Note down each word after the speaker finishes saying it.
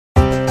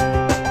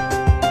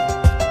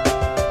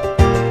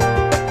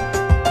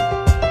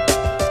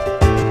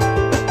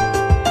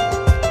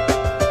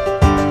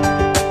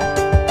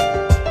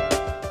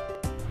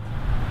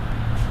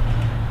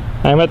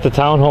I'm at the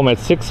townhome at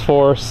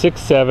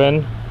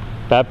 6467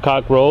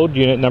 Babcock Road,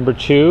 unit number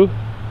 2.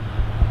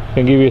 I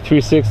can give you a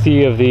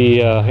 360 of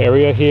the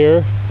area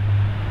here.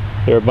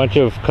 There are a bunch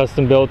of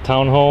custom built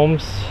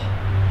townhomes.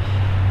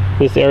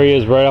 This area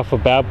is right off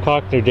of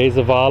Babcock near De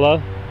Zavala.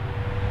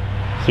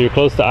 So you're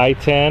close to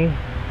I-10,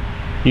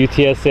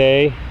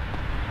 UTSA,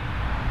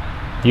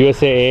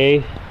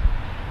 USAA,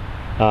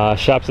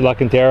 shops at La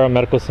Cantera,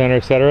 medical center,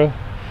 etc.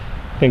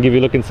 I can give you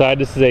a look inside.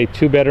 This is a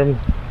 2-bedroom,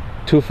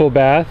 2 full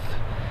bath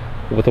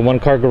with a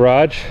 1-car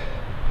garage,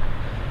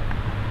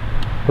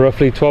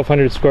 roughly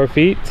 1,200 square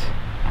feet.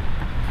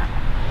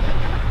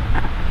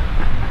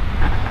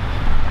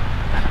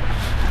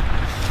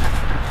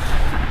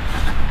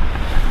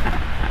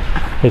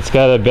 It's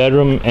got a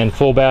bedroom and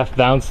full bath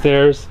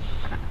downstairs,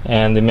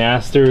 and the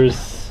master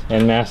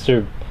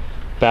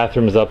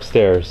bathroom is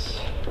upstairs.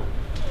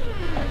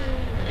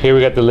 Here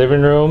we got the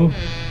living room.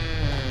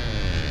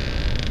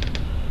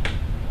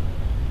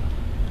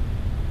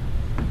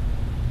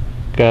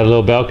 Got a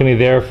little balcony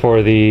there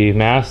for the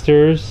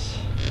masters.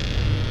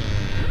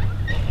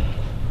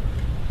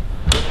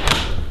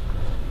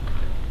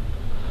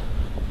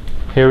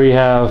 Here we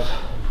have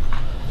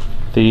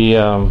the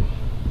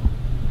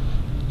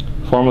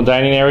formal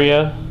dining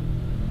area,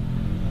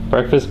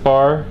 breakfast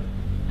bar.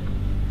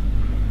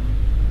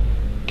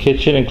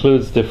 Kitchen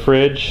includes the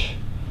fridge,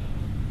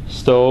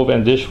 stove,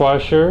 and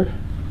dishwasher.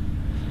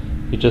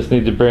 You just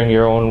need to bring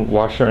your own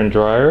washer and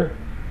dryer.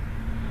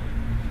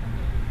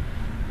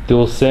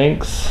 Dual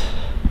sinks.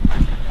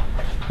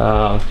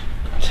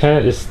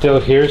 Tenant is still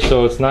here,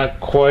 so it's not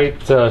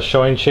quite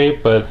showing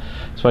shape, but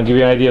just want to give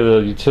you an idea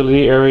of the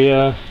utility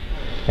area.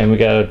 And we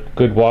got a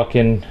good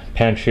walk-in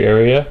pantry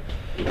area.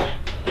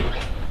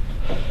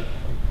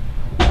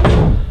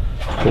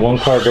 The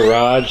 1-car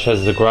garage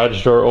has the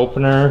garage door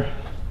opener.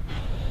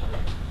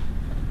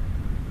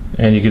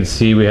 And you can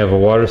see we have a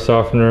water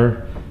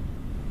softener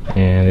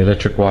and the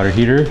electric water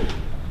heater.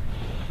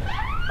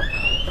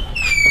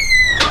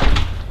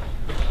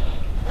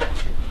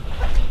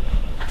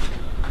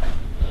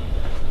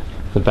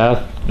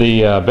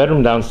 The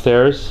bedroom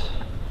downstairs,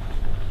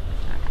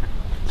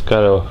 it's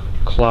got a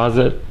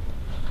closet,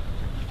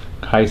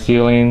 high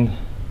ceiling,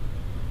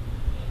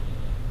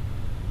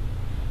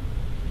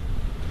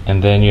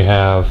 and then you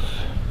have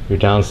your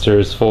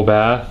downstairs full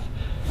bath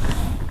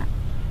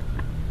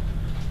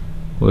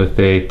with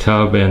a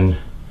tub and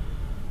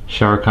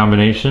shower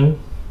combination.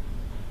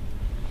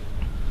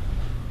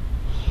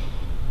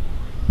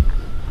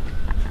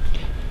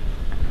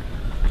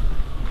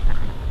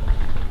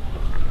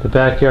 The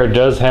backyard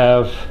does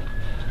have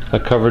a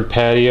covered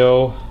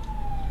patio.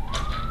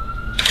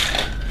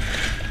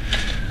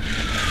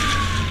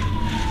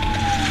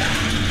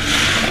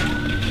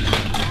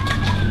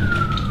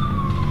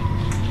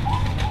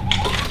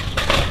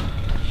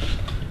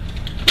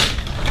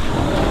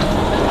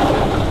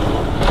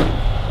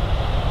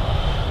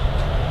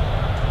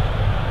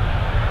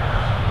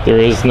 There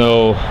is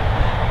no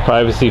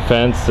privacy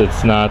fence.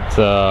 It's not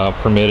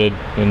permitted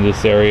in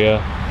this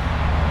area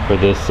for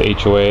this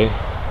HOA.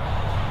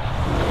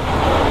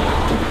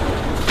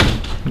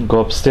 Go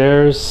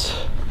upstairs.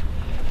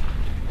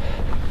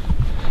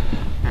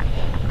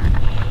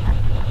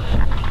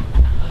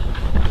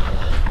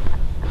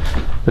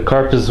 The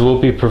carpets will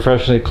be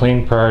professionally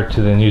cleaned prior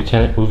to the new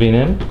tenant moving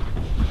in.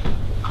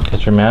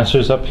 Got your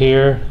masters up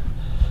here.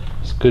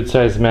 It's good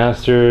sized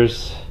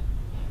masters.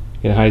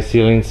 You get a high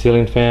ceiling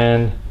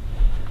fan.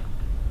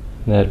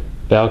 That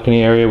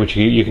balcony area, which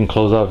you can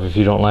close off if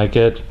you don't like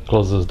it.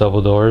 Close those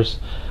double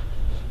doors.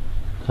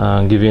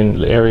 Give you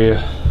an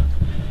area.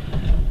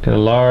 Got a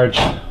large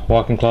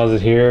walk-in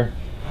closet here.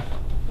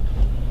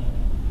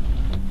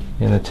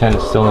 And the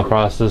tenant's still in the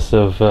process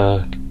of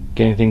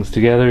getting things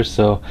together,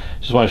 so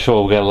just want to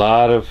show we got a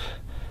lot of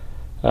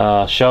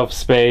shelf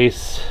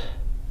space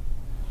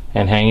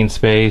and hanging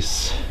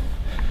space.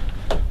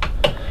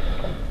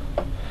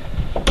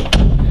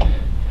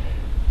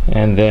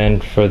 And then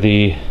for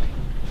the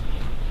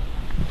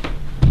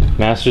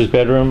master's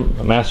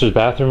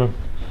bathroom,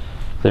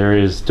 there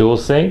is dual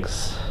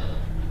sinks.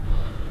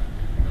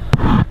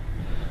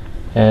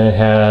 And it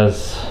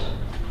has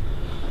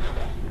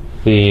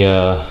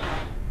the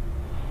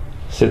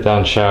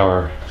sit-down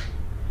shower.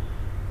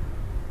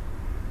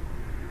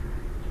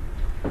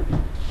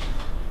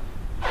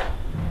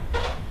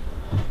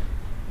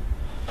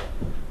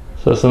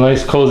 So it's a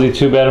nice cozy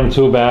 2-bedroom,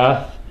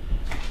 2-bath,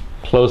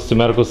 close to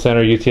medical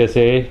center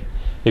UTSA.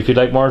 If you'd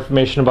like more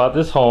information about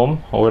this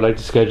home or would like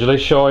to schedule a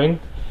showing,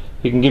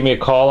 you can give me a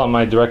call on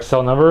my direct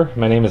cell number.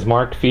 My name is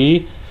Mark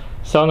Fee.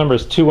 Cell number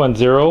is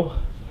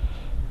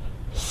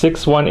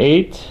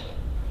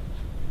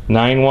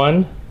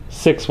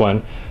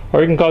 210-618-9161,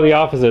 or you can call the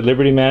office at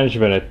Liberty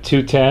Management at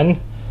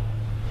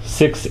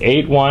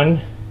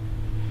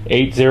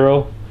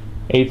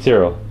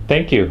 210-681-8080.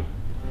 Thank you.